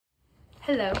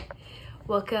Hello,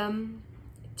 welcome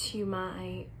to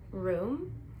my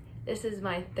room. This is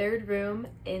my third room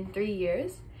in 3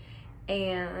 years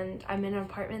and I'm in an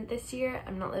apartment this year.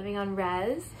 I'm not living on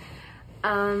res.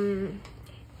 And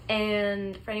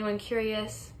for anyone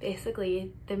curious,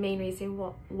 basically the main reason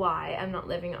why I'm not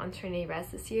living on Trinity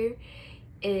res this year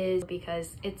is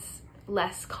because it's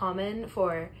less common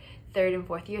for third and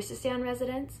fourth years to stay on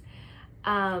residence.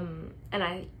 And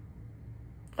I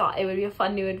thought it would be a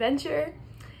fun new adventure,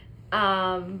 but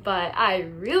I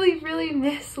really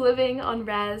miss living on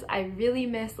res. I really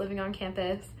miss living on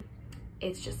campus.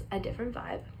 It's just a different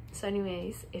vibe. So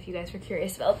anyways, if you guys were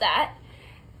curious about that,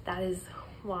 that is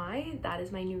why. That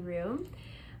is my new room.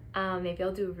 Maybe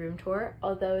I'll do a room tour,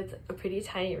 although it's a pretty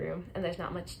tiny room and there's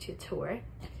not much to tour,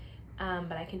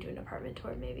 but I can do an apartment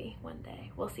tour maybe one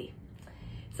day. We'll see.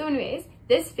 So anyways,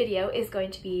 this video is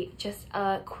going to be just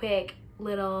a quick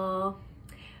little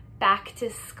back to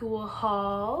school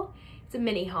haul. It's a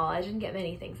mini haul. I didn't get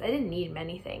many things. I didn't need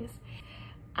many things.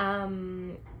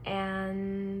 And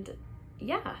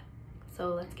yeah,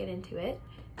 so let's get into it.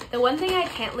 The one thing I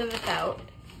can't live without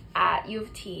at U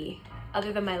of T,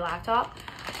 other than my laptop,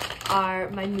 are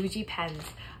my Muji pens.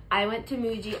 I went to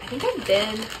Muji, I think I've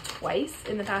been twice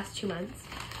in the past 2 months,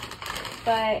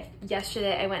 but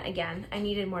yesterday I went again. I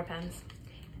needed more pens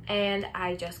and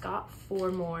I just got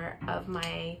 4 more of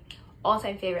my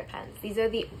all-time favorite pens. These are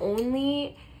the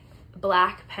only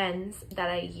black pens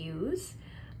that I use.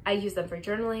 I use them for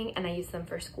journaling and I use them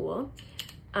for school.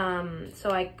 So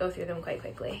I go through them quite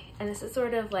quickly. And this is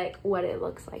sort of like what it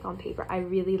looks like on paper. I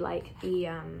really like the,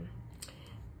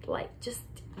 just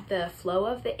the flow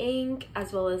of the ink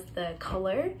as well as the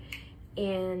color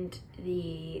and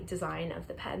the design of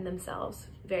the pen themselves.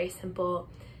 Very simple.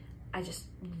 I just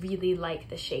really like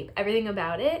the shape. Everything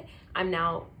about it, I'm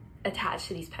now attached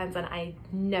to these pens and I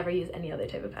never use any other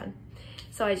type of pen.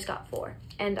 So I just got 4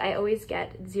 and I always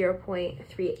get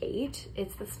 0.38.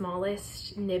 It's the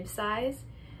smallest nib size.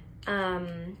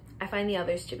 I find the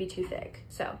others to be too thick.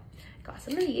 So got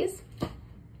some of these.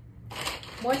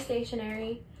 More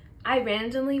stationery. I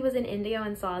randomly was in Indigo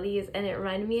and saw these and it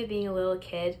reminded me of being a little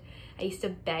kid. I used to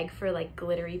beg for like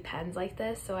glittery pens like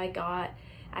this. So I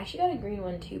actually got a green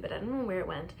one too, but I don't know where it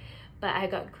went. But I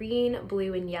got green,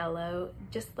 blue, and yellow,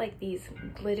 just like these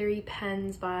glittery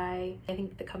pens by, I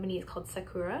think the company is called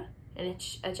Sakura, and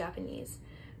it's a Japanese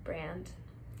brand.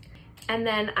 And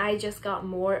then I just got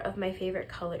more of my favorite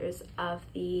colors of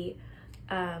the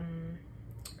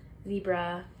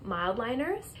zebra mild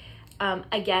liners.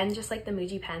 Again, just like the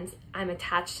Muji pens, I'm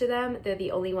attached to them. They're the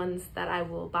only ones that I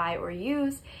will buy or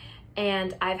use.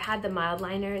 And I've had the mild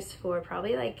liners for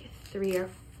probably like 3 or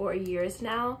 4 years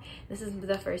now. This is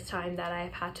the first time that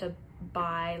I've had to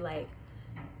buy like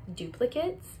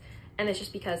duplicates, and it's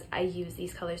just because I use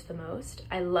these colors the most.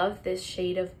 I love this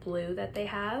shade of blue that they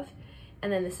have,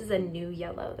 and then this is a new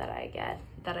yellow that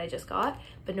I just got,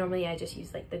 but normally I just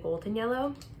use like the golden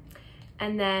yellow.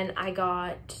 And then I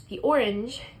got the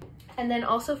orange, and then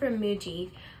also from Muji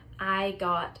I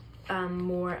got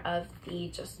more of the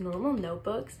just normal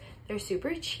notebooks. They're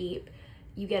super cheap.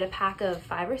 You get a pack of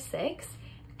 5 or 6,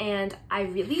 and I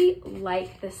really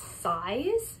like the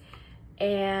size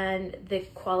and the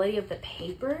quality of the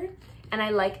paper, and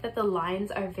I like that the lines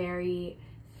are very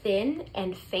thin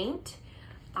and faint.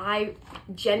 I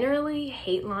generally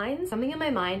hate lines. Something in my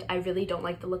mind, I really don't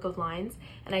like the look of lines,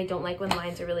 and I don't like when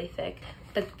lines are really thick,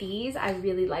 but these I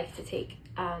really like to take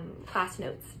class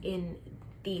notes in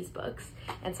these books,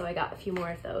 and so I got a few more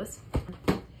of those.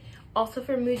 Also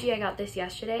from Muji, I got this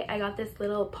yesterday. I got this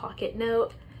little pocket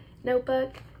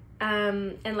notebook.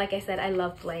 And like I said, I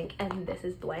love blank, and this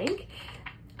is blank.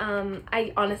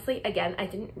 I honestly, again, I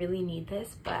didn't really need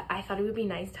this, but I thought it would be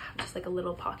nice to have just like a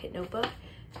little pocket notebook.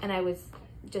 And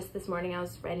just this morning, I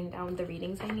was writing down the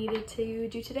readings I needed to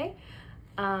do today.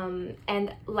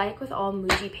 And like with all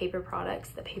Muji paper products,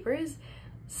 the paper is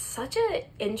such an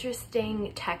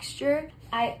interesting texture.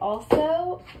 I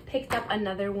also picked up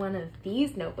another one of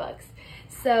these notebooks.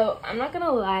 So I'm not gonna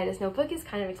lie, this notebook is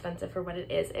kind of expensive for what it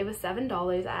is. It was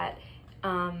 $7 at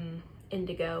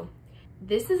Indigo.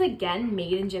 This is again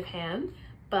made in Japan,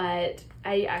 but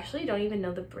I actually don't even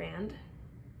know the brand.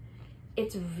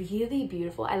 It's really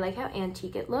beautiful. I like how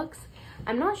antique it looks.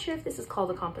 I'm not sure if this is called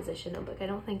a composition notebook. I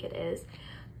don't think it is.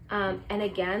 And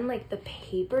again, like the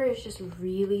paper is just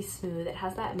really smooth. It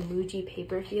has that Muji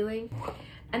paper feeling.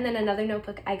 And then another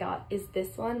notebook I got is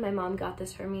this one. My mom got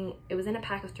this for me. It was in a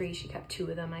pack of 3. She kept 2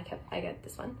 of them. I got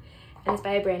this one. And it's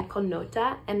by a brand called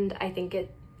Nota. And I think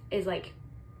it is like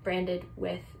branded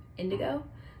with Indigo.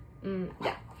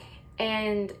 Yeah.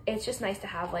 And it's just nice to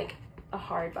have like a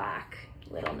hardback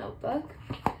little notebook.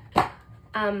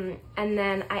 And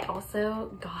then I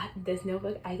also got this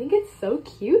notebook. I think it's so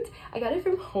cute. I got it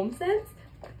from HomeSense.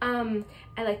 I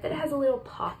like that it has a little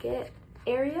pocket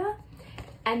area,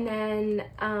 and then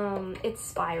it's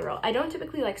spiral. I don't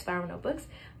typically like spiral notebooks,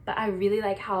 but I really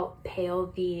like how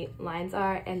pale the lines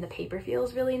are and the paper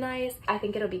feels really nice. I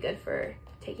think it'll be good for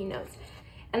taking notes.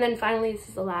 And then finally, this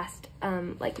is the last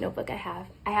like notebook I have.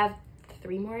 I have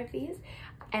 3 more of these,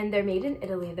 and they're made in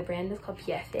Italy. The brand is called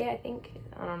byeeee, I think.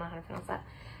 I don't know how to pronounce that.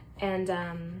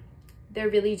 And they're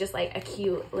really just like a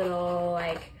cute little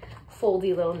like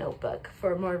foldy little notebook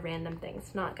for more random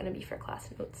things, not gonna be for class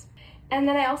notes. And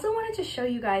then I also wanted to show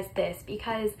you guys this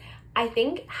because I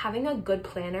think having a good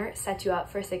planner sets you up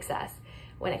for success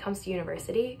when it comes to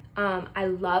university. I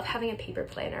love having a paper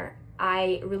planner.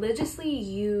 I religiously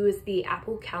use the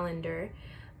Apple Calendar.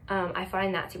 I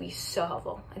find that to be so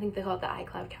helpful. I think they call it the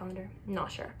iCloud calendar, I'm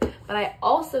not sure. But I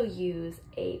also use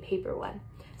a paper one.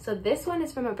 So this one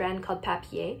is from a brand called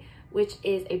byeeee, which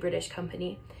is a British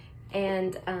company.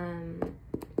 And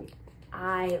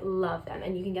I love them,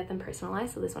 and you can get them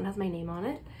personalized. So this one has my name on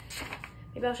it.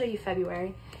 Maybe I'll show you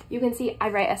February. You can see I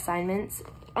write assignments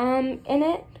in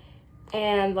it,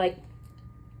 and like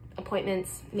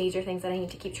appointments, major things that I need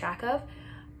to keep track of.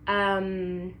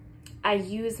 I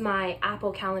use my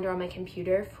Apple Calendar on my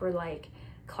computer for like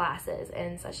classes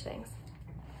and such things.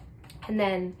 And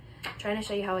then I'm trying to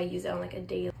show you how I use it on like a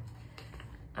daily.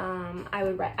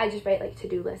 I just write like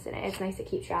to-do lists in it. It's nice to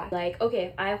keep track. Like, okay,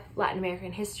 if I have Latin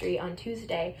American history on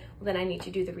Tuesday, well, then I need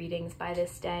to do the readings by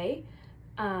this day.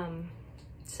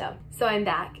 So I'm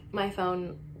back. My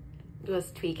phone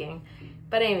was tweaking.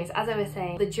 But anyways, as I was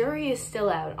saying, the jury is still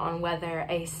out on whether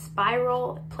a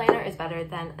spiral planner is better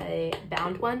than a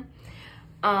bound one.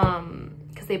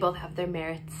 Because they both have their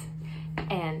merits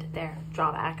and their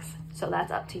drawbacks. So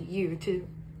that's up to you to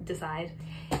decide.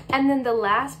 And then the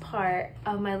last part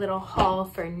of my little haul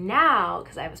for now,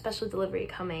 because I have a special delivery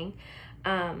coming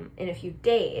in a few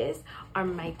days, are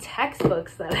my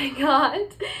textbooks that I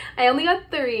got. I only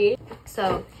got 3.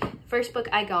 So first book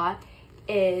I got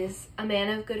is A Man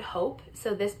of Good Hope.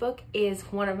 So this book is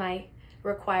one of my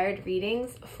required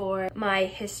readings for my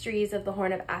Histories of the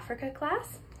Horn of Africa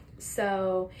class.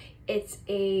 So it's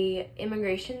a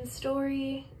immigration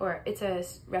story, or it's a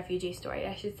refugee story,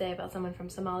 I should say, about someone from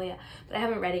Somalia, but I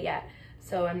haven't read it yet,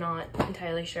 so I'm not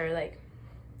entirely sure like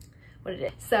what it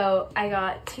is. So I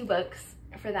got 2 books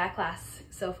for that class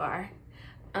so far.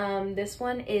 This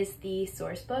one is the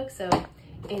source book, so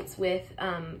it's with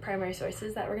primary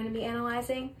sources that we're going to be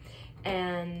analyzing,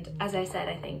 and as I said,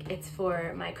 I think it's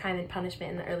for my Crime and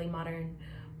Punishment in the Early Modern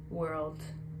World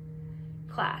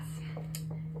class.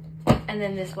 And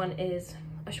then this one is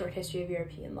a short history of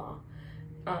European law,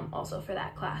 also for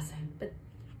that class. But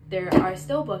there are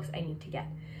still books I need to get.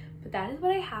 But that is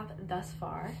what I have thus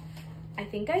far. I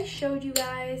think I showed you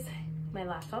guys my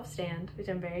laptop stand, which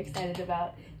I'm very excited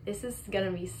about. This is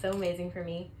gonna be so amazing for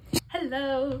me.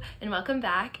 Hello, and welcome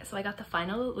back. So I got the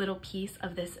final little piece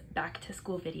of this back to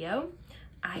school video.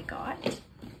 I got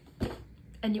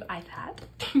a new iPad.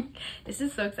 This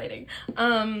is so exciting.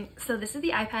 So this is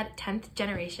the iPad 10th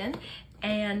generation,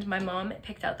 and my mom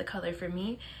picked out the color for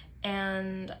me,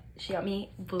 and she got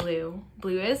me blue.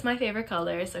 Blue is my favorite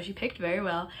color, so she picked very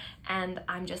well, and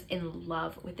I'm just in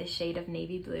love with this shade of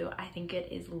navy blue. I think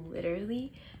it is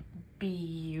literally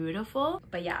beautiful.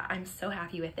 But yeah, I'm so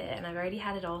happy with it, and I've already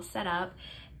had it all set up,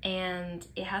 and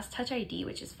it has Touch ID,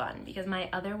 which is fun because my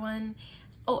other one,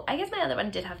 oh, I guess my other one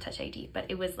did have Touch ID, but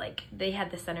it was like, they had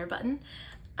the center button.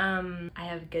 I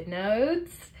have GoodNotes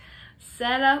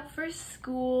set up for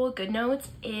school. GoodNotes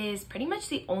is pretty much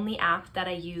the only app that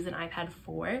I use an iPad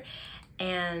for,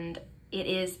 and it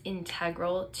is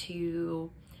integral to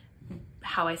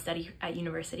how I study at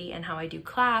university and how I do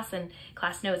class and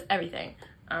class notes, everything.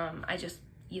 I just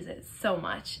use it so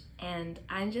much, and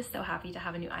I'm just so happy to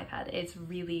have a new iPad. It's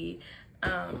really,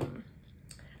 I'm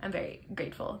very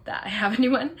grateful that I have a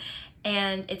new one,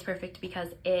 and it's perfect because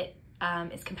it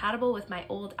is compatible with my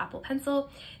old Apple Pencil.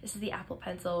 This is the Apple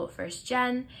Pencil 1st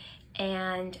Gen,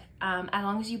 and as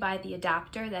long as you buy the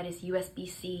adapter that is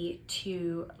USB-C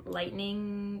to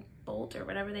lightning bolt, or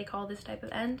whatever they call this type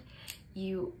of end,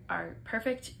 you are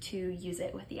perfect to use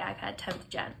it with the iPad 10th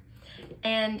Gen.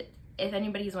 And if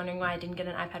anybody's wondering why I didn't get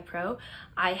an iPad Pro,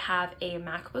 I have a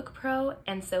MacBook Pro,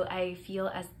 and so I feel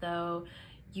as though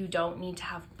you don't need to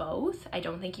have both. I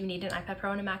don't think you need an iPad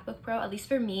Pro and a MacBook Pro, at least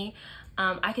for me.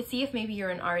 I could see if maybe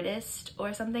you're an artist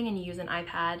or something and you use an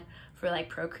iPad for like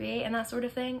Procreate and that sort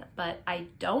of thing, but I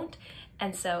don't.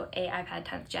 And so a iPad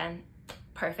 10th Gen,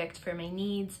 perfect for my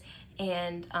needs,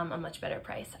 and a much better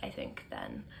price, I think,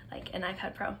 than like an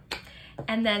iPad Pro.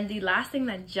 And then the last thing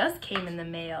that just came in the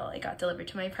mail, it got delivered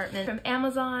to my apartment from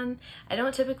Amazon. I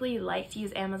don't typically like to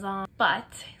use Amazon,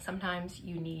 but sometimes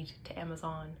you need to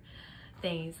Amazon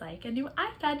things like a new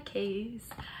iPad case.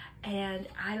 And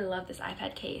I love this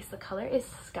iPad case. The color is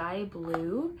sky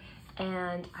blue,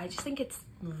 and I just think it's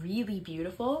really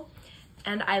beautiful.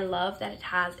 And I love that it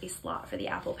has a slot for the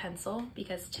Apple Pencil,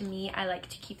 because to me, I like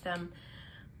to keep them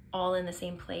all in the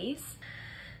same place.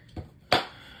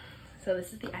 So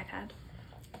this is the iPad.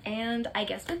 And I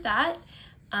guess with that,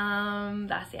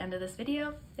 that's the end of this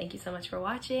video. Thank you so much for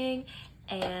watching,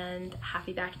 and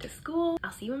happy back to school.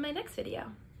 I'll see you in my next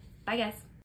video. Bye guys.